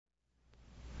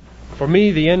For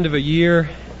me, the end of a year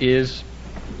is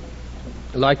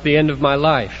like the end of my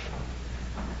life.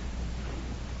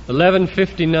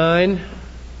 11:59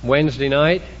 Wednesday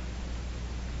night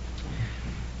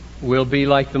will be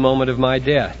like the moment of my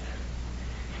death.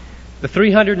 The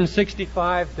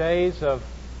 365 days of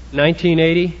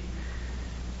 1980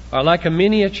 are like a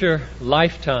miniature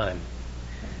lifetime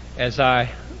as I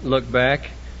look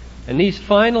back. And these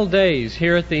final days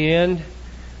here at the end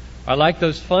are like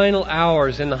those final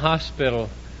hours in the hospital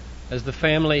as the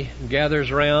family gathers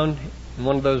around in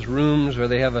one of those rooms where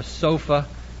they have a sofa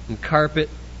and carpet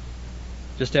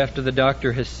just after the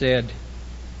doctor has said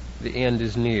the end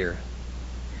is near.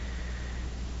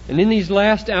 And in these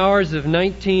last hours of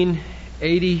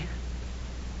 1980,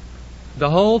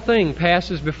 the whole thing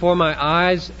passes before my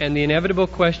eyes, and the inevitable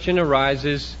question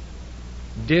arises,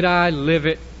 did I live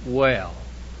it well?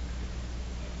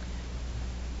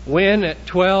 When at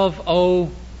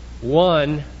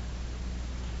 12:01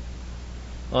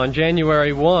 on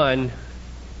January 1,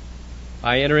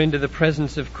 I enter into the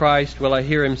presence of Christ, will I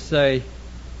hear Him say,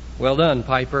 "Well done,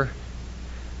 Piper,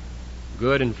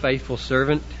 good and faithful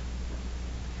servant."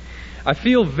 I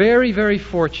feel very, very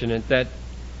fortunate that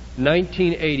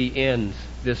 1980 ends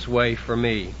this way for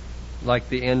me, like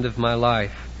the end of my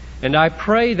life. And I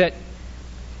pray that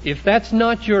if that's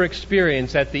not your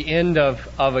experience at the end of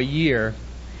a year,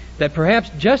 that perhaps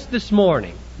just this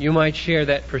morning you might share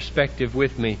that perspective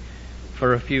with me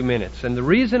for a few minutes. And the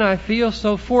reason I feel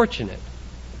so fortunate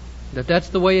that that's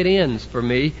the way it ends for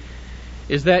me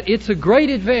is that it's a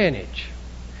great advantage.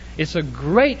 It's a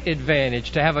great advantage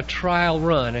to have a trial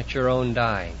run at your own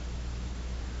dying.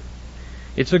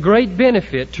 It's a great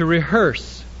benefit to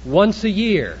rehearse once a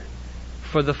year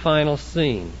for the final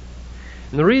scene.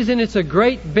 And the reason it's a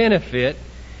great benefit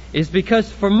is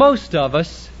because for most of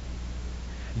us,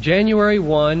 January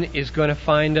 1 is going to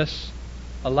find us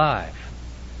alive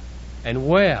and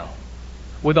well,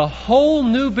 with a whole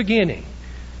new beginning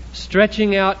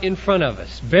stretching out in front of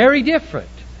us, very different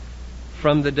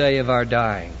from the day of our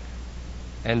dying.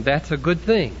 And that's a good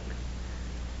thing.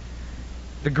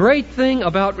 The great thing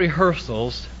about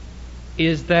rehearsals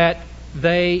is that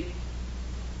they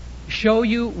show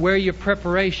you where your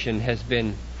preparation has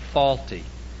been faulty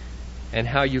and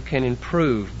how you can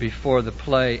improve before the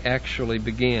play actually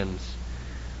begins.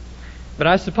 But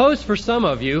I suppose for some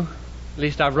of you, at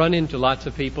least I've run into lots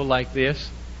of people like this,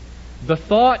 the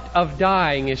thought of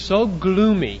dying is so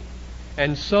gloomy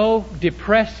and so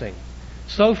depressing,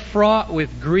 so fraught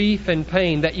with grief and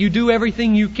pain, that you do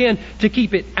everything you can to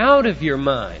keep it out of your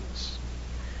minds,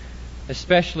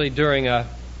 especially during a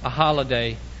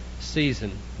holiday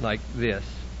season like this.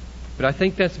 But I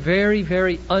think that's very,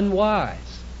 very unwise.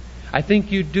 I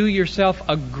think you do yourself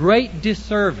a great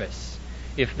disservice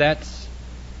if that's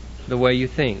the way you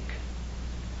think.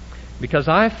 Because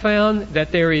I found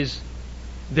that there is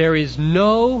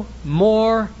no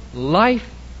more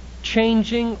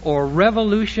life-changing or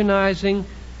revolutionizing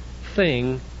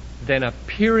thing than a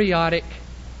periodic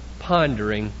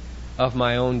pondering of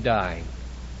my own dying.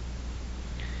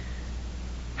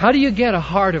 How do you get a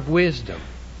heart of wisdom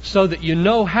so that you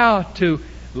know how to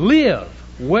live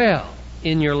well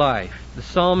in your life? The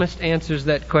psalmist answers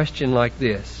that question like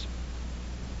this: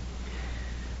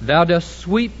 Thou dost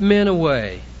sweep men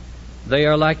away. They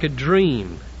are like a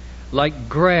dream, like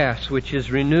grass which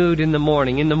is renewed in the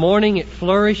morning. In the morning it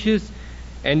flourishes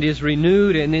and is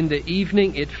renewed, and in the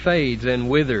evening it fades and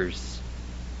withers.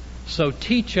 So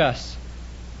teach us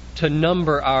to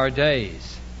number our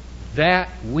days, that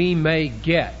we may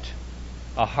get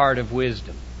a heart of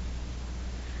wisdom.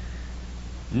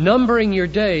 Numbering your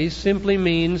days simply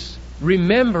means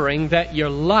remembering that your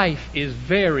life is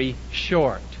very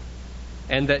short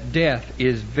and that death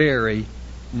is very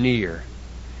near.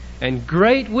 And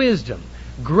great wisdom,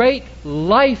 great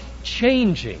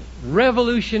life-changing,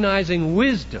 revolutionizing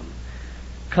wisdom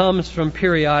comes from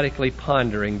periodically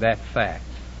pondering that fact.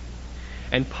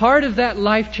 And part of that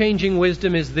life-changing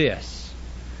wisdom is this,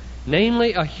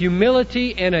 namely a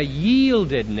humility and a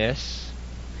yieldedness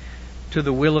to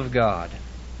the will of God.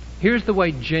 Here's the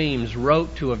way James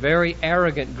wrote to a very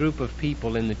arrogant group of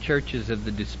people in the churches of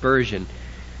the dispersion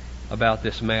about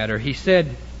this matter. He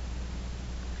said,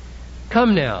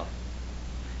 "Come now,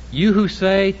 you who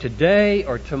say today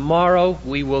or tomorrow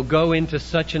we will go into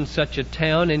such and such a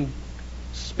town and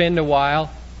spend a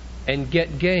while and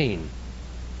get gain,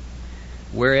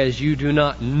 whereas you do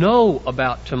not know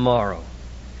about tomorrow.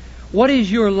 What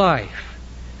is your life?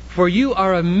 For you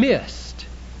are a mist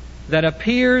that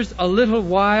appears a little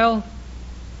while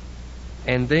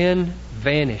and then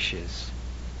vanishes.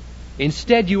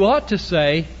 Instead, you ought to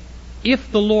say,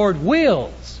 if the Lord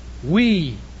wills,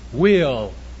 we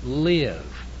will live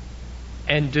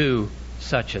and do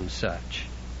such and such.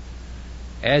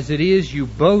 As it is, you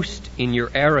boast in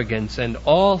your arrogance, and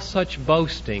all such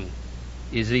boasting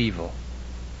is evil.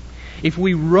 If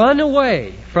we run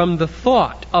away from the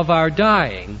thought of our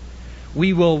dying,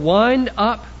 we will wind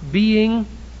up being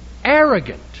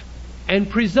arrogant and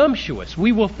presumptuous.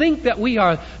 We will think that we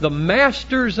are the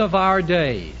masters of our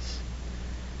days,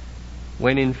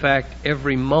 when in fact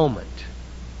every moment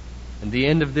and the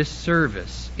end of this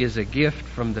service is a gift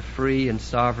from the free and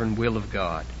sovereign will of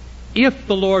God. If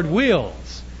the Lord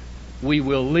wills, we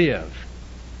will live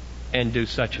and do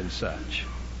such and such.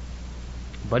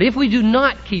 But if we do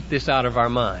not keep this out of our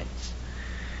minds,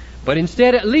 but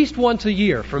instead at least once a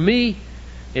year, for me,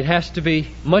 it has to be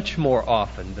much more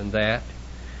often than that.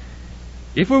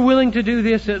 If we're willing to do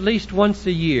this at least once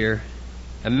a year,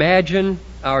 imagine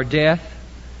our death.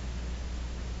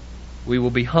 We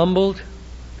will be humbled.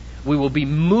 We will be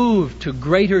moved to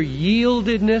greater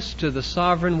yieldedness to the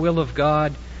sovereign will of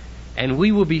God, and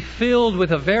we will be filled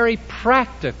with a very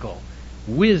practical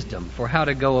wisdom for how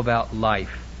to go about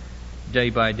life day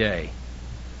by day.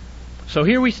 So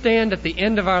here we stand at the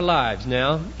end of our lives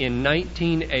now in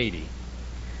 1980.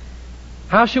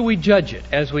 How shall we judge it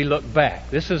as we look back?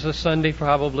 This is a Sunday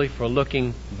probably for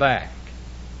looking back,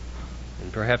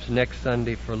 and perhaps next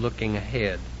Sunday for looking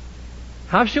ahead.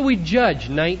 How shall we judge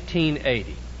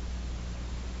 1980?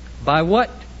 By what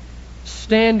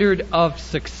standard of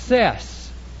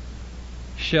success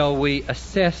shall we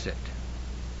assess it?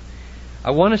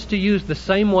 I want us to use the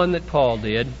same one that Paul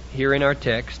did here in our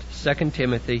text, 2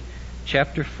 Timothy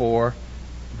chapter 4,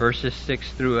 verses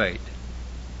 6 through 8.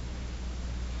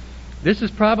 This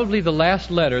is probably the last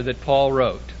letter that Paul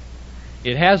wrote.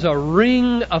 It has a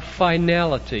ring of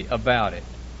finality about it.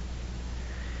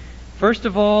 First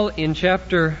of all, in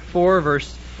chapter 4,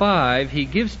 verse 5, he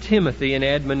gives Timothy an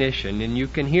admonition, and you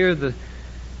can hear the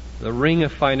ring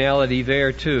of finality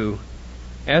there too.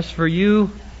 As for you,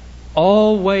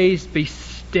 always be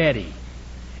steady,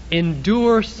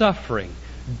 endure suffering,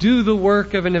 do the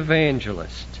work of an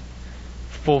evangelist,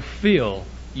 fulfill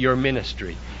your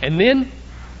ministry. And then,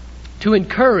 to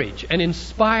encourage and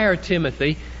inspire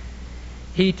Timothy,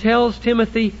 he tells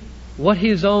Timothy what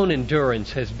his own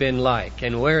endurance has been like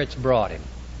and where it's brought him.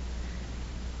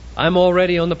 I'm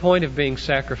already on the point of being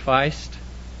sacrificed.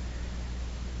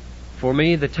 For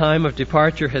me, the time of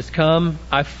departure has come.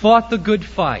 I've fought the good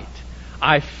fight.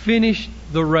 I've finished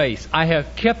the race. I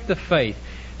have kept the faith.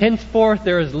 Henceforth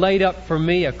there is laid up for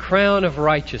me a crown of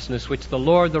righteousness, which the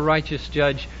Lord, the righteous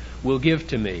judge, will give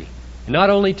to me. Not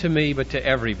only to me, but to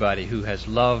everybody who has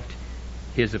loved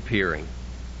His appearing.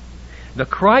 The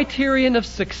criterion of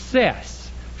success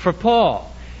for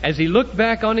Paul, as he looked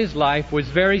back on his life, was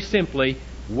very simply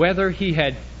whether he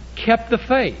had kept the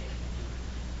faith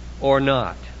or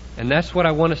not. And that's what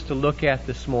I want us to look at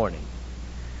this morning.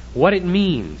 What it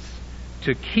means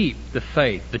to keep the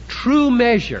faith. The true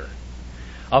measure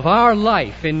of our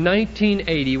life in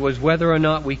 1980 was whether or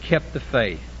not we kept the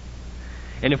faith.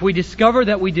 And if we discover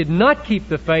that we did not keep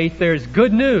the faith, there's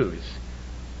good news,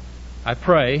 I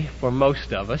pray, for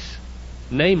most of us.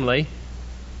 Namely,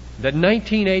 that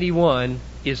 1981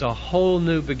 is a whole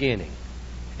new beginning.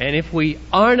 And if we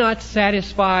are not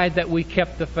satisfied that we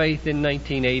kept the faith in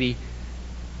 1980,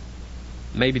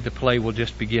 maybe the play will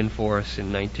just begin for us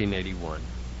in 1981.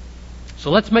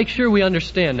 So let's make sure we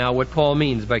understand now what Paul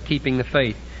means by keeping the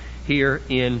faith here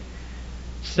in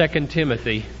 2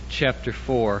 Timothy chapter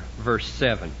 4, verse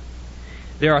 7.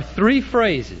 There are three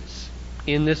phrases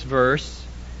in this verse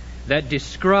that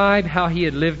describe how he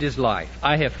had lived his life.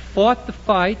 I have fought the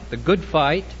fight, the good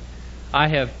fight. I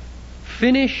have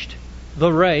finished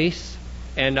the race,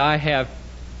 and I have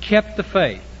kept the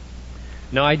faith.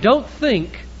 Now, I don't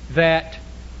think that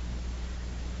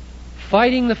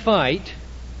fighting the fight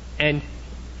and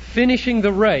finishing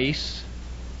the race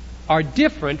are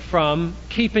different from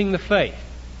keeping the faith.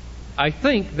 I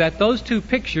think that those two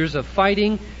pictures of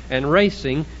fighting and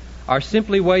racing are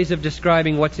simply ways of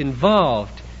describing what's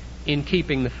involved in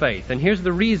keeping the faith. And here's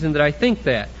the reason that I think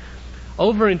that.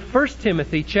 Over in 1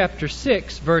 Timothy chapter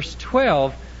 6, verse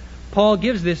 12, Paul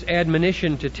gives this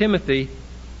admonition to Timothy: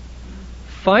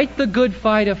 fight the good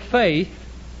fight of faith,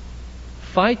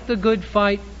 fight the good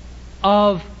fight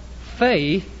of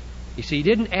faith. You see, he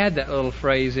didn't add that little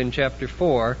phrase in chapter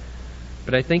 4,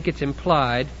 but I think it's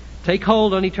implied. Take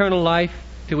hold on eternal life,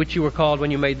 to which you were called when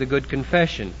you made the good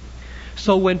confession.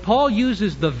 So when Paul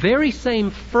uses the very same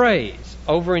phrase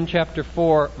over in chapter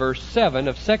 4, verse 7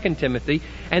 of 2 Timothy,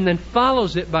 and then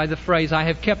follows it by the phrase, I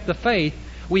have kept the faith,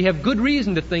 we have good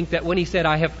reason to think that when he said,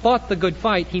 I have fought the good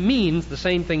fight, he means the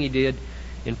same thing he did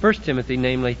in 1 Timothy,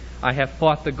 namely, I have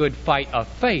fought the good fight of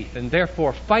faith. And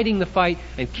therefore, fighting the fight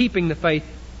and keeping the faith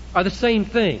are the same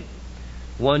thing.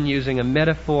 One using a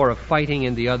metaphor of fighting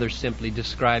and the other simply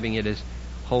describing it as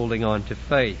holding on to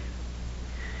faith.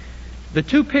 The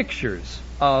two pictures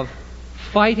of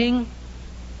fighting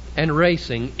and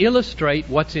racing illustrate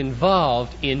what's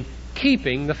involved in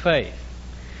keeping the faith.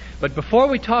 But before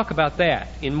we talk about that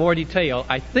in more detail,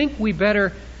 I think we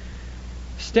better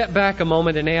step back a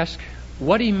moment and ask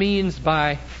what he means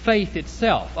by faith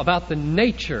itself, about the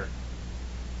nature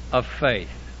of faith.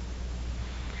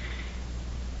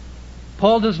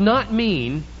 Paul does not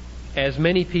mean, as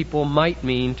many people might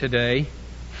mean today,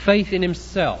 faith in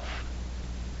himself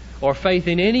or faith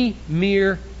in any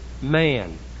mere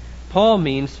man. Paul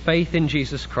means faith in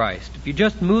Jesus Christ. If you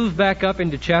just move back up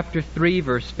into chapter 3,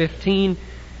 verse 15,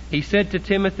 he said to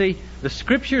Timothy, the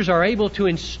Scriptures are able to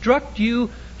instruct you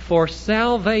for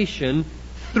salvation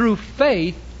through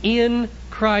faith in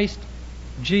Christ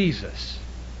Jesus.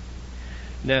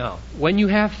 Now, when you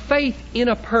have faith in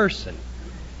a person,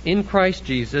 in Christ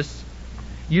Jesus,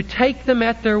 you take them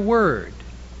at their word.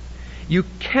 You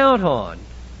count on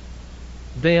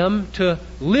them to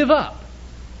live up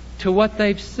to what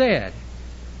they've said.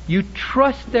 You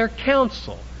trust their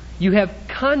counsel. You have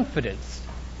confidence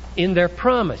in their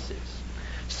promises.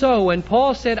 So when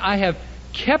Paul said, I have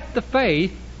kept the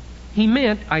faith, he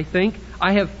meant, I think,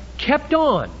 I have kept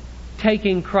on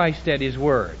taking Christ at His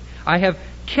word. I have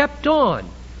kept on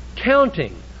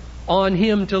counting on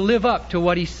Him to live up to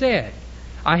what He said.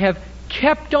 I have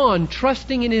kept on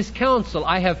trusting in His counsel.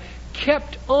 I have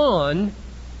kept on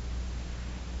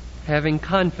having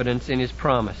confidence in His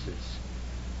promises.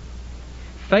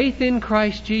 Faith in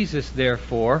Christ Jesus,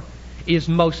 therefore, is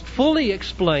most fully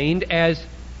explained as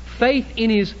faith in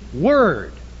His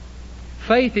Word.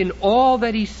 Faith in all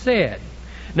that He said.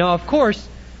 Now, of course,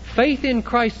 faith in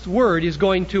Christ's Word is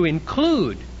going to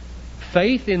include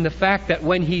faith in the fact that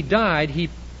when He died, He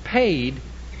paid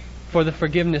for the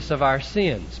forgiveness of our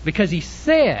sins. Because He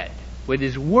said, with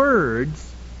His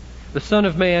words, the Son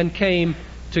of Man came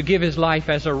to give His life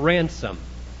as a ransom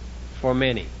for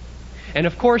many. And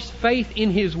of course, faith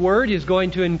in His Word is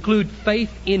going to include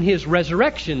faith in His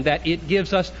resurrection, that it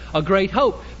gives us a great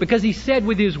hope. Because He said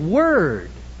with His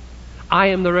Word, I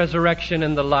am the resurrection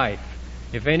and the life.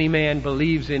 If any man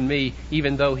believes in me,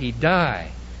 even though he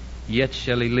die, yet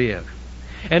shall he live.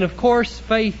 And of course,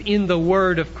 faith in the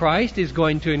Word of Christ is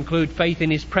going to include faith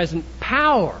in His present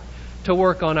power to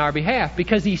work on our behalf.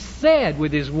 Because He said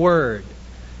with His Word,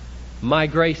 my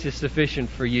grace is sufficient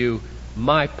for you,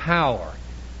 my power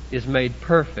is made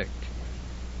perfect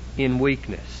in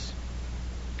weakness.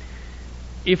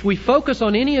 If we focus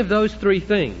on any of those three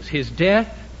things, His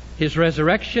death, His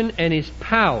resurrection, and His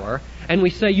power, and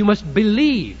we say you must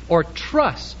believe or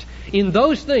trust in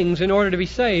those things in order to be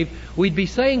saved, we'd be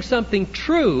saying something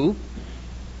true,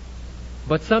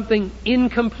 but something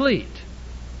incomplete.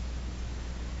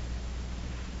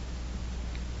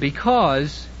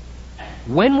 Because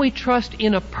when we trust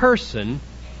in a person,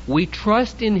 we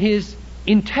trust in His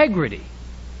integrity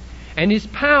and His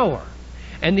power.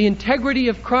 And the integrity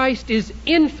of Christ is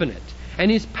infinite, and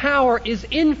His power is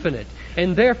infinite.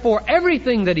 And therefore,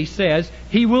 everything that He says,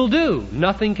 He will do.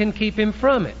 Nothing can keep Him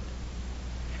from it.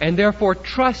 And therefore,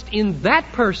 trust in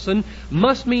that person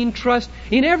must mean trust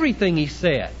in everything He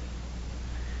said.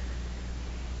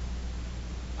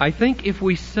 I think if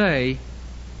we say,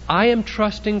 I am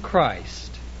trusting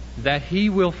Christ that He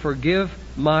will forgive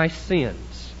my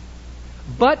sins,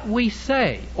 but we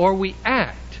say or we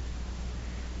act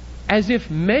as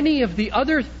if many of the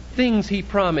other things He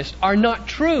promised are not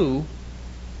true,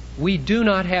 we do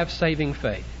not have saving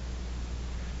faith.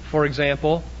 For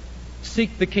example,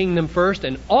 seek the kingdom first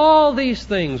and all these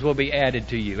things will be added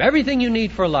to you. Everything you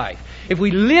need for life. If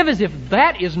we live as if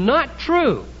that is not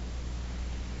true,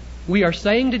 we are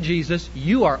saying to Jesus,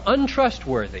 you are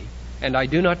untrustworthy and I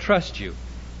do not trust you,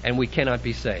 and we cannot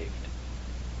be saved.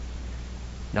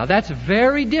 Now that's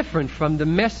very different from the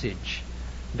message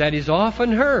that is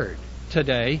often heard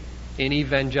today in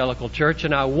evangelical church,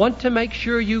 and I want to make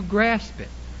sure you grasp it.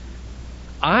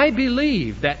 I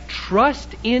believe that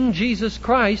trust in Jesus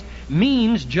Christ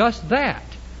means just that.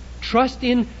 Trust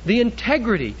in the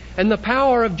integrity and the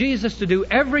power of Jesus to do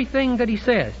everything that He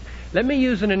says. Let me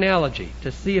use an analogy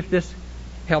to see if this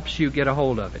helps you get a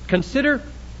hold of it. Consider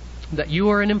that you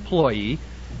are an employee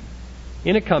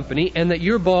in a company and that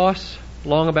your boss,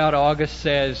 long about August,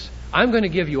 says, I'm going to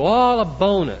give you all a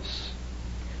bonus,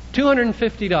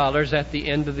 $250 at the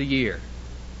end of the year.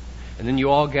 And then you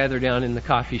all gather down in the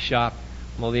coffee shop.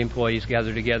 All the employees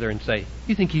gather together and say,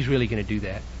 you think he's really going to do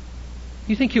that?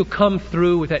 You think He'll come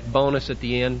through with that bonus at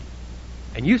the end?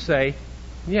 And you say,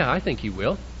 yeah, I think He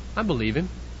will. I believe Him.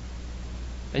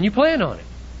 And you plan on it.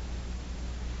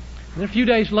 And then a few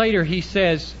days later He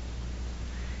says,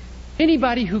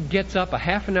 anybody who gets up a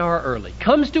half an hour early,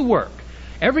 comes to work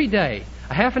every day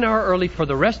a half an hour early for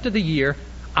the rest of the year,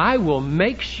 I will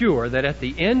make sure that at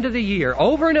the end of the year,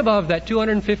 over and above that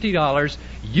 $250,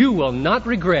 you will not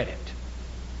regret it.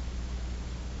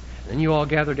 Then you all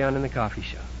gather down in the coffee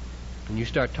shop and you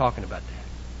start talking about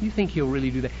that. You think He'll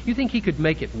really do that? You think He could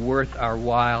make it worth our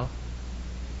while?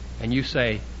 And you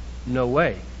say, no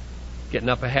way. Getting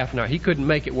up a half an hour. He couldn't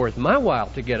make it worth my while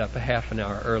to get up a half an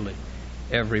hour early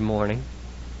every morning.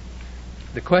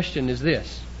 The question is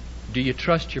this: do you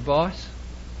trust your boss?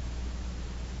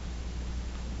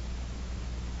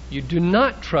 You do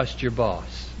not trust your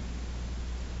boss.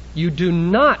 You do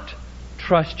not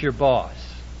trust your boss.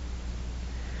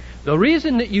 The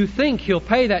reason that you think He'll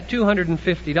pay that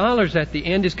 $250 at the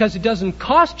end is because it doesn't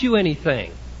cost you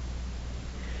anything.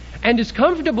 And it's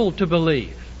comfortable to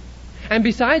believe. And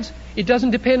besides, it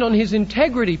doesn't depend on His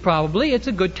integrity probably. It's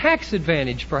a good tax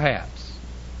advantage perhaps.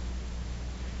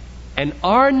 And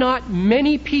are not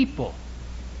many people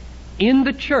in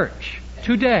the church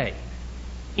today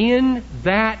in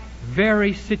that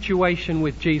very situation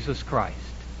with Jesus Christ?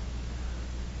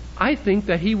 I think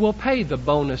that He will pay the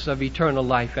bonus of eternal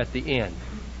life at the end.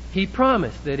 He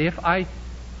promised that if I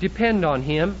depend on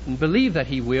Him and believe that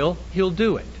He will, He'll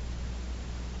do it.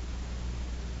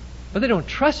 But they don't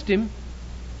trust Him,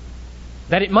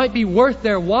 that it might be worth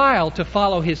their while to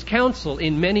follow His counsel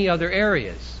in many other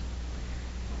areas.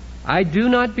 I do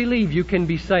not believe you can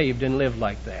be saved and live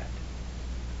like that.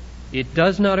 It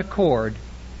does not accord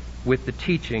with the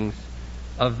teachings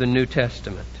of the New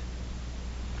Testament.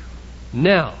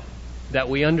 Now that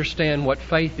we understand what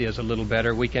faith is a little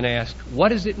better, we can ask, what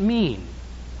does it mean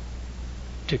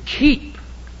to keep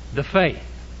the faith?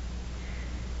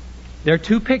 There are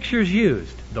two pictures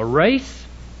used, the race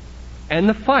and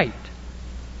the fight.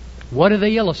 What do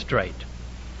they illustrate?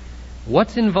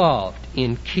 What's involved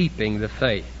in keeping the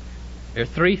faith? There are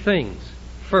three things.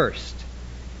 First,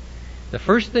 the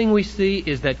first thing we see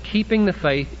is that keeping the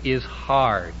faith is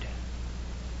hard.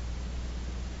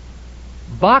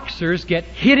 Boxers get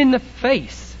hit in the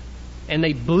face and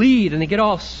they bleed and they get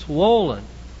all swollen.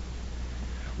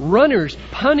 Runners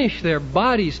punish their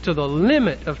bodies to the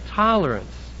limit of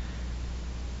tolerance.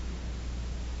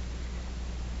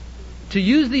 To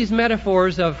use these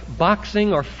metaphors of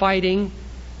boxing or fighting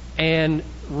and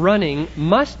running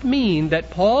must mean that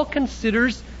Paul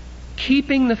considers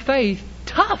keeping the faith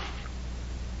tough,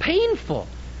 painful,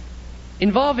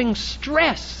 involving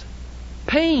stress,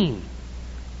 pain.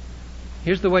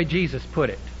 Here's the way Jesus put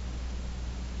it.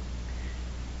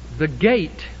 The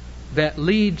gate that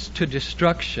leads to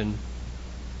destruction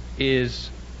is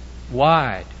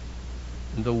wide.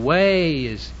 The way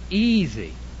is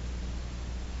easy.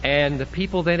 And the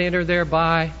people that enter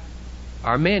thereby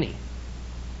are many.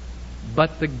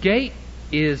 But the gate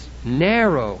is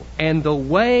narrow and the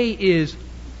way is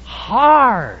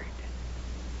hard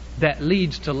that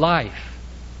leads to life.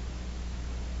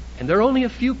 And there are only a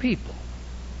few people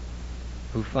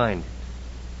who find it.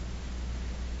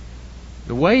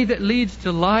 The way that leads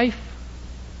to life,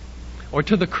 or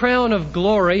to the crown of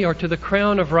glory, or to the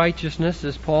crown of righteousness,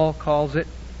 as Paul calls it,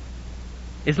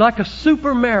 is like a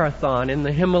super marathon in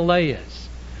the Himalayas,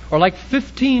 or like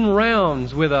 15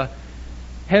 rounds with a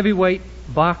heavyweight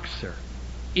boxer.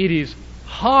 It is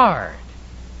hard.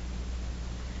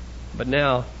 But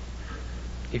now,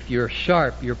 if you're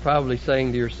sharp, you're probably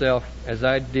saying to yourself, as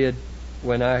I did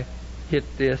when I hit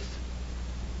this,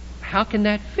 how can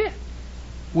that fit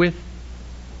with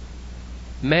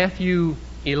Matthew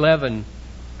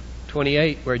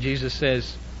 11:28, where Jesus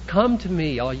says, "Come to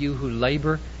me, all you who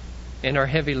labor and are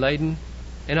heavy laden,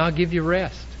 and I'll give you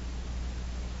rest.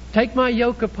 Take my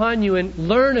yoke upon you and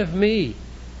learn of me,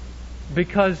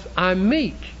 because I'm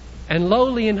meek and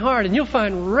lowly in heart, and you'll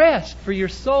find rest for your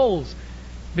souls,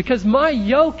 because my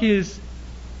yoke is,"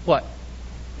 what?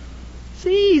 It's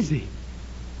easy.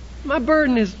 My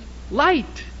burden is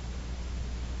light.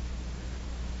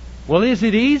 Well, is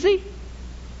it easy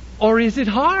or is it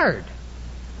hard?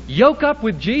 Yoke up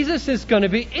with Jesus is going to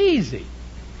be easy.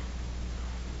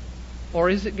 Or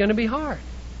is it going to be hard?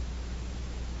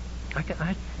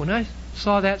 When I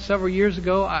saw that several years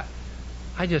ago,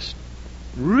 I just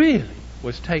really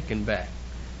was taken back.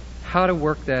 How to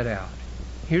work that out.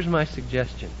 Here's my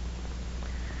suggestion.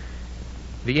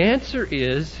 The answer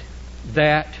is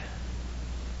that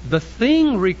the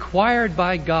thing required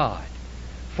by God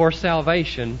for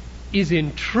salvation is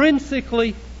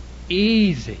intrinsically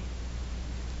easy.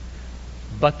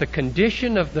 But the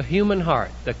condition of the human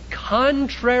heart, the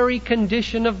contrary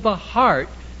condition of the heart,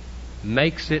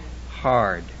 makes it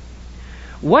hard.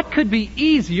 What could be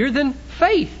easier than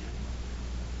faith?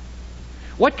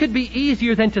 What could be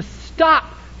easier than to stop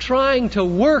trying to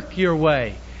work your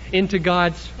way into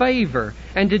God's favor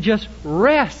and to just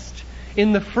rest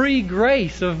in the free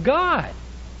grace of God?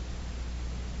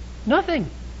 Nothing.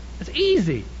 It's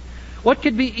easy. What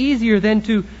could be easier than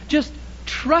to just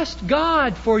trust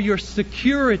God for your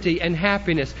security and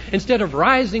happiness instead of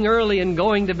rising early and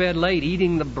going to bed late,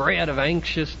 eating the bread of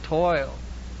anxious toil?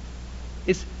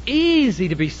 It's easy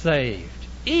to be saved.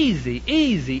 Easy,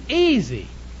 easy, easy.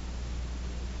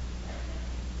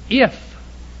 If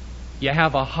you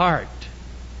have a heart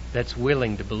that's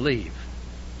willing to believe.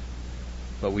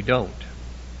 But we don't.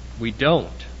 We don't.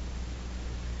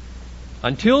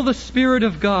 Until the Spirit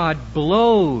of God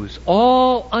blows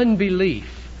all unbelief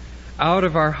out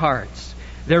of our hearts,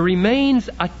 there remains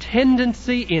a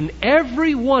tendency in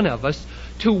every one of us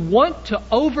to want to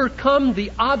overcome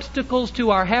the obstacles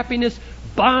to our happiness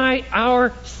by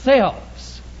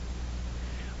ourselves.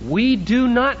 We do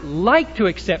not like to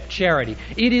accept charity.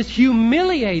 It is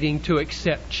humiliating to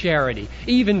accept charity,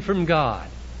 even from God,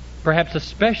 perhaps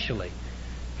especially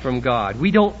from God. We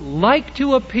don't like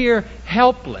to appear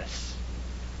helpless,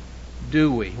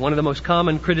 do we? One of the most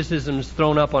common criticisms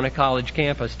thrown up on a college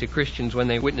campus to Christians when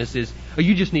they witness is, oh,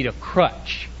 you just need a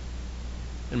crutch.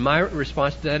 And my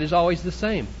response to that is always the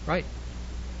same, right?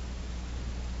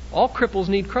 All cripples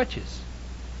need crutches.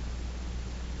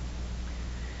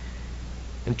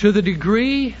 And to the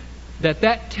degree that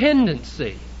that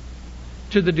tendency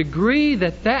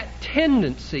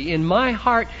in my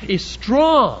heart is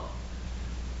strong,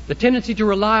 the tendency to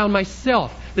rely on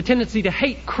myself, the tendency to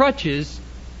hate crutches,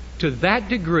 to that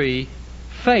degree,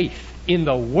 faith in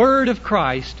the Word of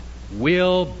Christ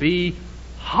will be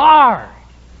hard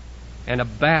and a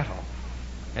battle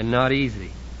and not easy.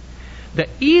 The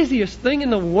easiest thing in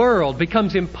the world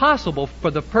becomes impossible for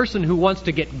the person who wants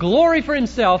to get glory for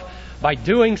himself by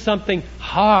doing something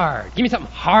hard. Give me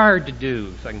something hard to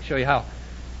do so I can show you how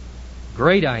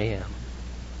great I am.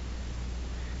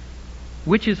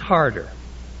 Which is harder?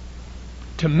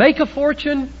 To make a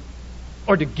fortune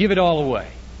or to give it all away?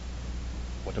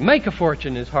 Well, to make a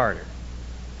fortune is harder.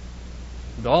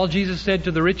 All Jesus said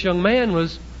to the rich young man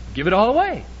was, give it all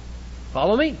away.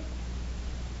 Follow me.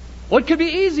 What could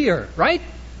be easier, right?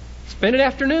 Spend an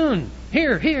afternoon.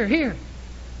 Here.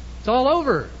 It's all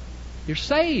over. You're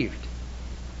saved.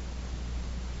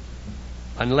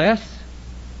 Unless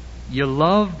you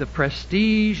love the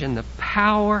prestige and the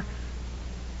power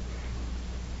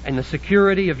and the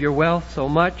security of your wealth so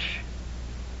much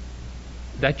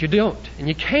that you don't. And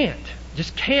you can't.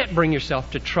 Just can't bring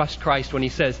yourself to trust Christ when He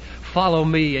says, follow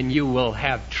me and you will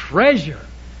have treasure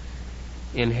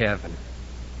in heaven.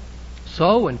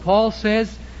 So when Paul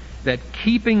says that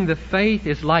keeping the faith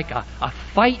is like a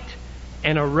fight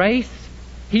and a race,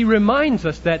 he reminds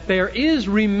us that there is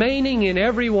remaining in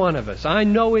every one of us, I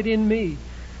know it in me,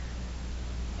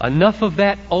 enough of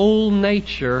that old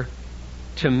nature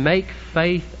to make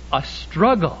faith a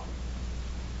struggle,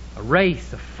 a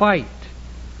race, a fight.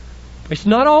 It's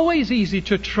not always easy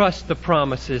to trust the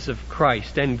promises of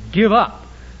Christ and give up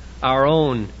our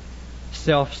own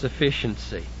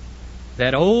self-sufficiency.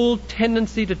 That old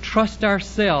tendency to trust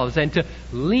ourselves and to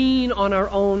lean on our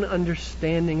own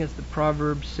understanding, as the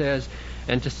proverb says,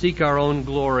 and to seek our own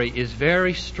glory is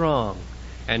very strong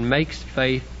and makes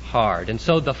faith hard. And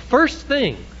so the first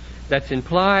thing that's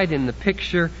implied in the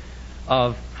picture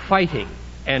of fighting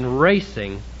and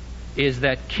racing is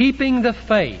that keeping the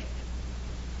faith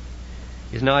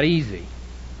is not easy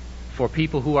for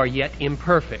people who are yet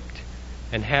imperfect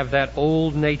and have that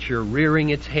old nature rearing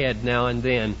its head now and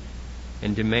then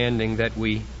and demanding that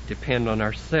we depend on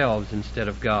ourselves instead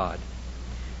of God.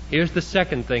 Here's the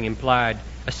second thing implied,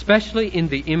 especially in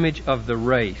the image of the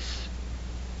race.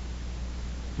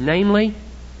 Namely,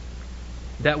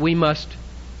 that we must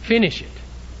finish it.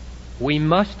 We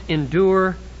must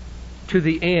endure to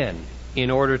the end in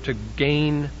order to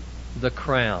gain the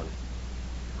crown.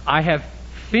 I have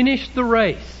finished the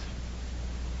race.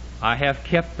 I have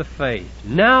kept the faith.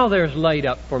 Now there's laid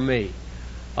up for me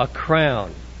a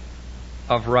crown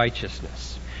of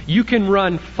righteousness. You can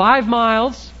run 5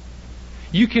 miles.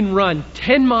 You can run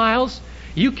 10 miles.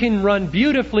 You can run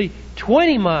beautifully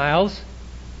 20 miles.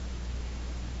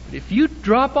 But if you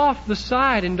drop off the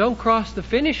side and don't cross the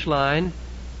finish line,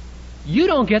 you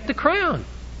don't get the crown,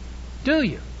 do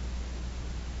you?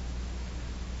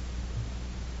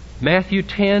 Matthew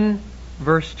 10,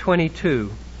 verse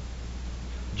 22.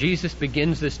 Jesus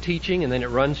begins this teaching and then it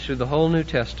runs through the whole New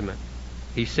Testament.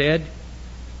 He said,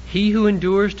 he who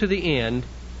endures to the end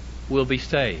will be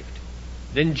saved.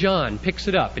 Then John picks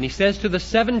it up and he says to the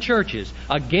 7 churches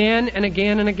again and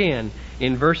again and again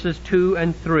in verses 2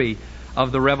 and 3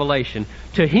 of the Revelation,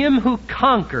 to him who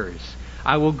conquers,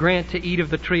 I will grant to eat of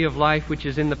the tree of life which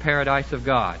is in the paradise of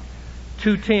God.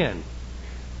 2:10,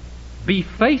 be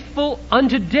faithful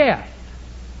unto death.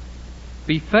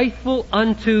 Be faithful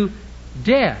unto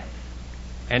death,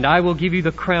 and I will give you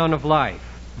the crown of life.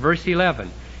 Verse 11,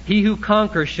 he who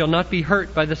conquers shall not be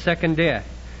hurt by the second death.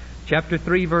 Chapter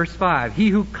 3, verse 5, he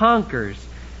who conquers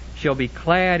shall be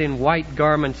clad in white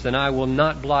garments, and I will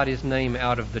not blot his name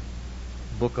out of the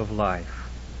book of life.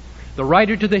 The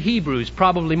writer to the Hebrews,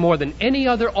 probably more than any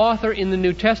other author in the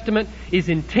New Testament, is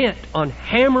intent on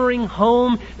hammering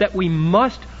home that we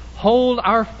must hold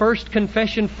our first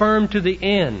confession firm to the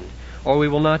end, or we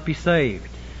will not be saved.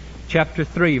 Chapter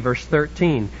 3, verse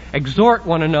 13, exhort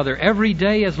one another every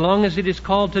day as long as it is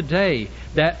called today,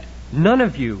 that none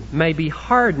of you may be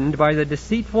hardened by the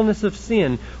deceitfulness of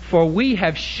sin, for we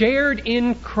have shared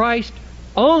in Christ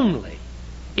only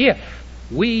if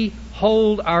we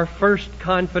hold our first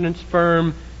confidence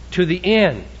firm to the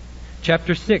end.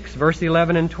 Chapter 6, verse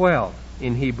 11 and 12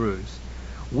 in Hebrews.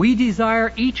 We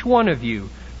desire each one of you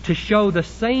to show the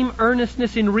same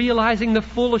earnestness in realizing the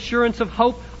full assurance of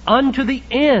hope unto the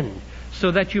end, so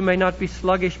that you may not be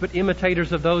sluggish, but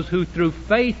imitators of those who through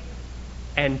faith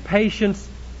and patience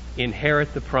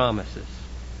inherit the promises.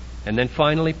 And then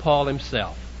finally, Paul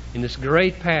himself, in this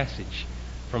great passage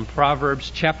from Proverbs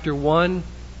chapter 1,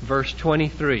 verse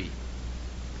 23.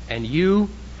 And you,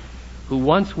 who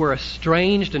once were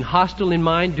estranged and hostile in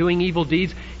mind, doing evil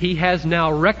deeds, he has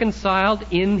now reconciled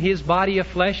in his body of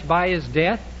flesh by his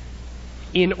death,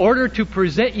 in order to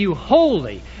present you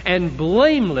holy and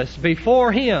blameless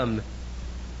before him,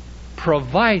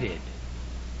 provided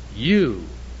you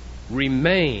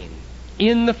remain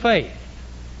in the faith,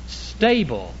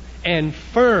 stable and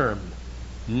firm,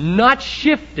 not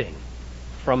shifting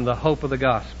from the hope of the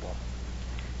gospel.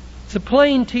 It's a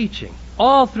plain teaching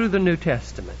all through the New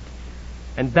Testament.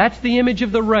 And that's the image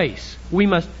of the race. We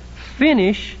must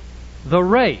finish the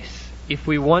race if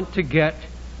we want to get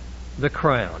the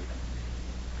crown.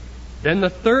 Then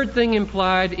the third thing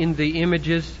implied in the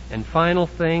images, and final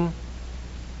thing,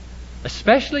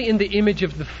 especially in the image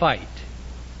of the fight,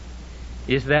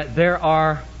 is that there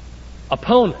are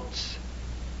opponents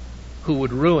who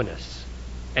would ruin us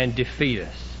and defeat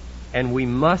us. And we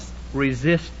must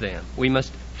resist them. We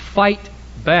must fight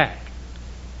back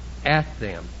at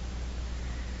them.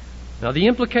 Now the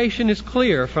implication is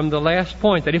clear from the last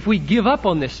point, that if we give up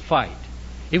on this fight,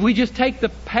 if we just take the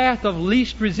path of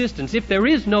least resistance, if there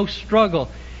is no struggle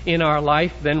in our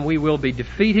life, then we will be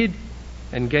defeated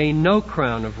and gain no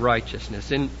crown of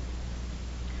righteousness. And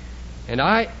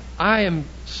I am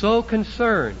so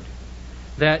concerned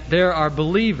that there are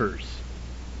believers,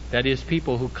 that is,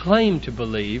 people who claim to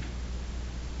believe,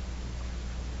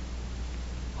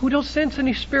 who don't sense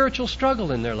any spiritual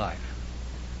struggle in their life.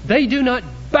 They do not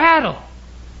battle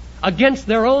against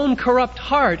their own corrupt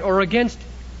heart or against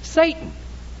Satan.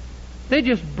 They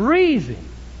just breathe him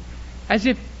as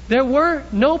if there were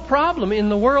no problem in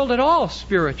the world at all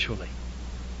spiritually.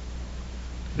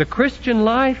 The Christian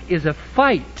life is a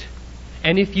fight.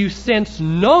 And if you sense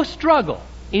no struggle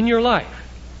in your life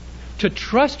to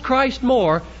trust Christ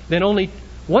more, then only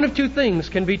one of two things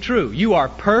can be true. You are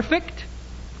perfect.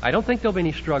 I don't think there'll be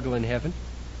any struggle in heaven.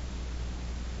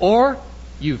 Or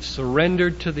you've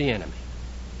surrendered to the enemy.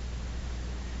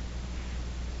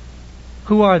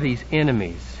 Who are these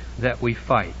enemies that we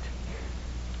fight?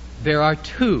 There are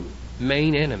two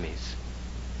main enemies.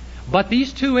 But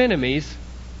these two enemies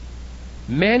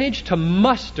manage to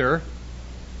muster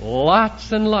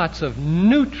lots and lots of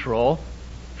neutral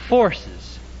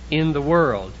forces in the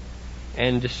world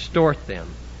and distort them.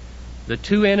 The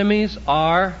two enemies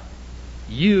are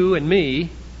you and me,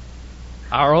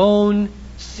 our own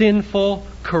sinful,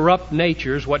 corrupt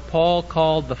natures, what Paul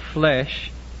called the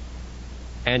flesh,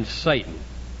 and Satan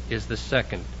is the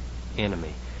second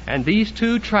enemy. And these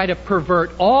two try to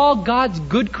pervert all God's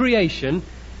good creation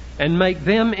and make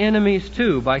them enemies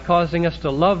too, by causing us to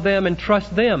love them and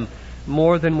trust them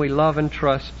more than we love and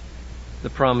trust the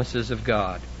promises of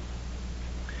God.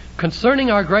 Concerning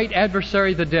our great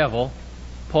adversary, the devil,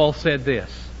 Paul said this: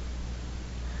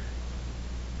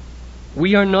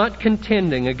 we are not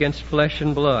contending against flesh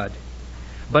and blood,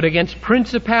 but against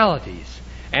principalities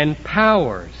and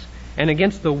powers, and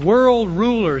against the world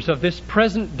rulers of this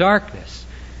present darkness,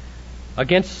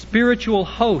 against spiritual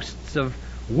hosts of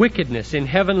wickedness in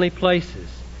heavenly places.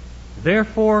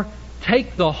 Therefore,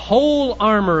 take the whole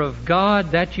armor of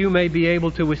God, that you may be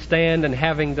able to withstand, and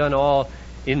having done all,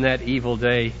 in that evil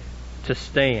day to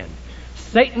stand.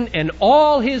 Satan and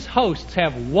all his hosts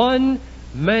have one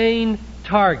main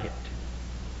target,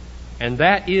 and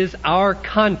that is our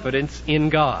confidence in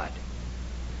God.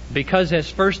 Because as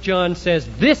 1 John says,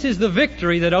 this is the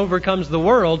victory that overcomes the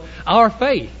world, our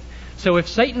faith. So if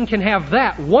Satan can have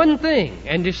that one thing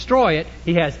and destroy it,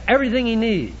 he has everything he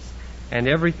needs and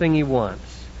everything he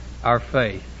wants, our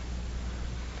faith.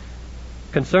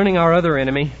 Concerning our other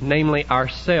enemy, namely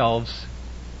ourselves,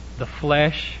 the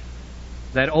flesh,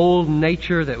 that old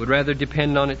nature that would rather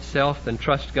depend on itself than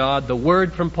trust God, the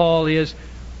word from Paul is,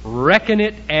 reckon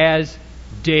it as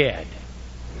dead.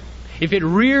 If it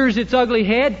rears its ugly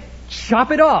head,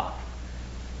 chop it off.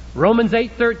 Romans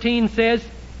 8:13 says,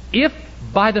 if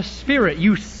by the Spirit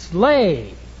you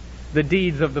slay the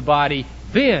deeds of the body,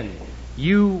 then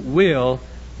you will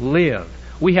live.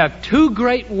 We have two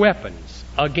great weapons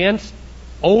against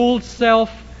old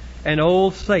self and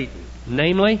old Satan,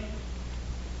 namely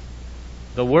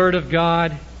the Word of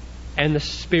God and the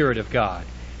Spirit of God.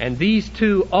 And these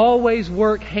two always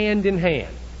work hand in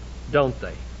hand, don't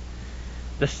they?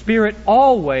 The Spirit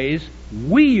always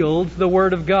wields the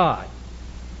Word of God.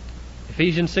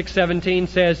 Ephesians 6:17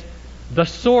 says, the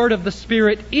sword of the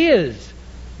Spirit is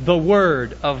the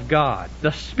Word of God.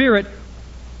 The Spirit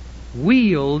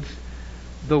wields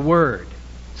the Word.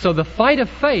 So the fight of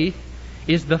faith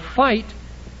is the fight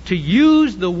to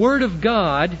use the Word of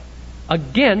God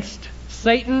against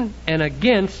Satan and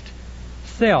against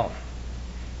self.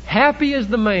 Happy is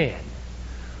the man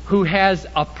who has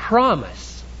a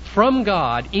promise from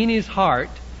God in his heart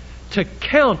to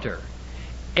counter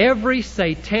every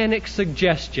satanic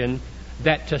suggestion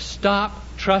that to stop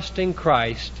trusting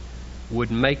Christ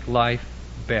would make life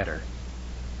better.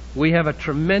 We have a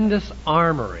tremendous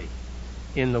armory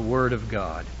in the Word of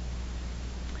God.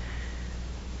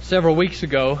 Several weeks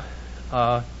ago,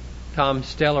 Tom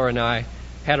Steller and I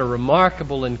had a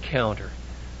remarkable encounter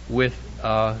with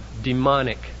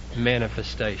demonic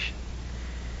manifestation.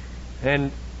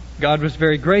 And God was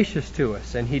very gracious to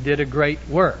us, and He did a great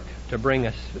work to bring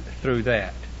us through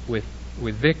that with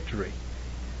victory.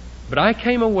 But I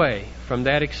came away from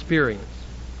that experience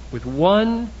with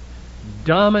one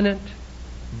dominant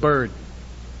burden.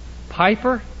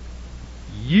 Piper,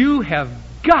 you have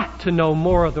got to know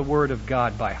more of the Word of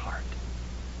God by heart.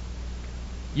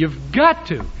 You've got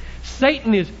to.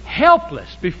 Satan is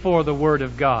helpless before the Word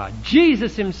of God.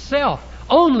 Jesus Himself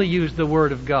only used the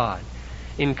Word of God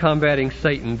in combating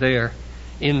Satan there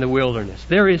in the wilderness.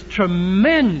 There is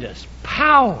tremendous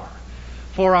power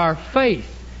for our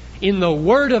faith in the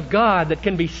Word of God that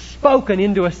can be spoken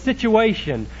into a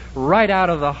situation right out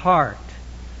of the heart.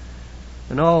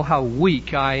 And oh, how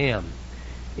weak I am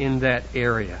in that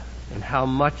area, and how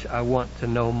much I want to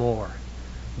know more.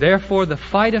 Therefore, the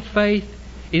fight of faith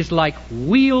is like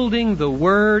wielding the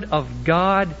Word of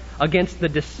God against the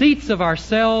deceits of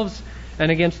ourselves and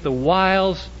against the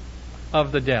wiles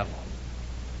of the devil.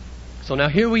 So now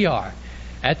here we are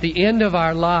at the end of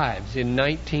our lives in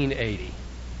 1980.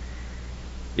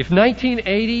 If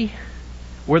 1980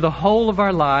 were the whole of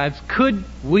our lives, could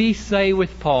we say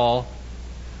with Paul,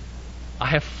 I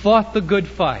have fought the good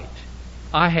fight.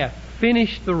 I have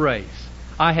finished the race.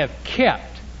 I have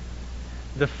kept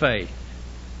the faith.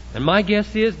 And my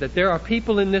guess is that there are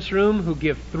people in this room who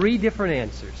give three different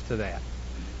answers to that.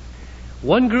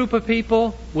 One group of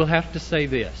people will have to say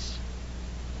this: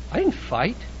 I didn't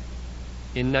fight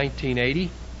in 1980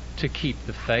 to keep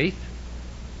the faith.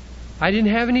 I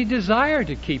didn't have any desire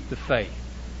to keep the faith.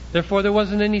 Therefore, there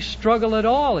wasn't any struggle at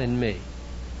all in me.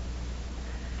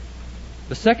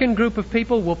 The second group of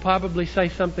people will probably say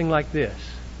something like this: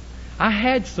 I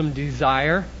had some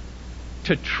desire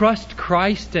to trust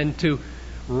Christ and to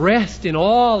rest in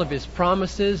all of His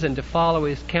promises and to follow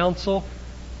His counsel,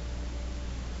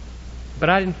 but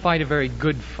I didn't fight a very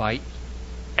good fight.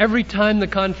 Every time the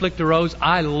conflict arose,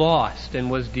 I lost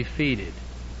and was defeated.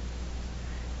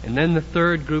 And then the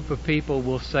third group of people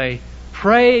will say,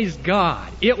 praise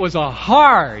God, it was a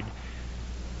hard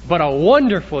but a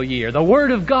wonderful year. The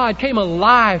Word of God came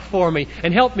alive for me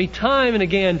and helped me time and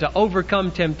again to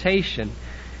overcome temptation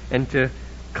and to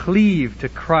cleave to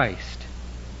Christ.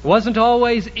 It wasn't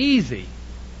always easy,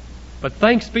 but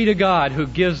thanks be to God who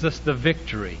gives us the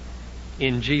victory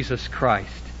in Jesus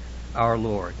Christ our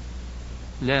Lord.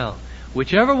 Now,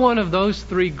 whichever one of those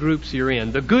three groups you're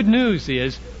in, the good news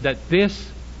is that this,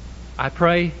 I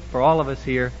pray for all of us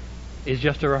here, is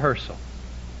just a rehearsal.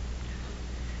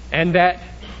 And that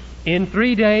in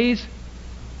 3 days,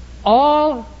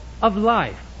 all of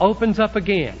life opens up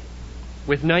again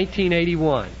with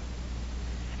 1981.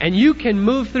 And you can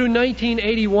move through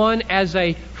 1981 as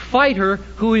a fighter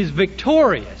who is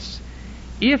victorious.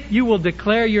 If you will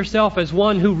declare yourself as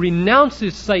one who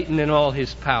renounces Satan and all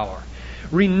his power,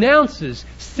 renounces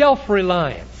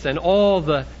self-reliance and all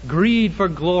the greed for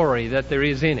glory that there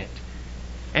is in it,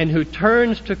 and who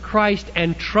turns to Christ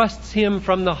and trusts Him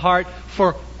from the heart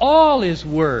for all His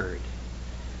Word.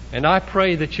 And I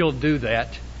pray that you'll do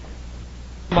that.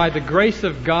 By the grace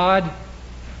of God,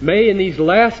 may in these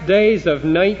last days of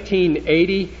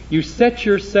 1980, you set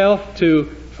yourself to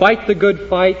fight the good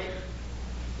fight,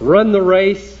 run the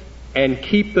race, and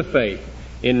keep the faith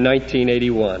in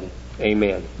 1981.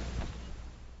 Amen.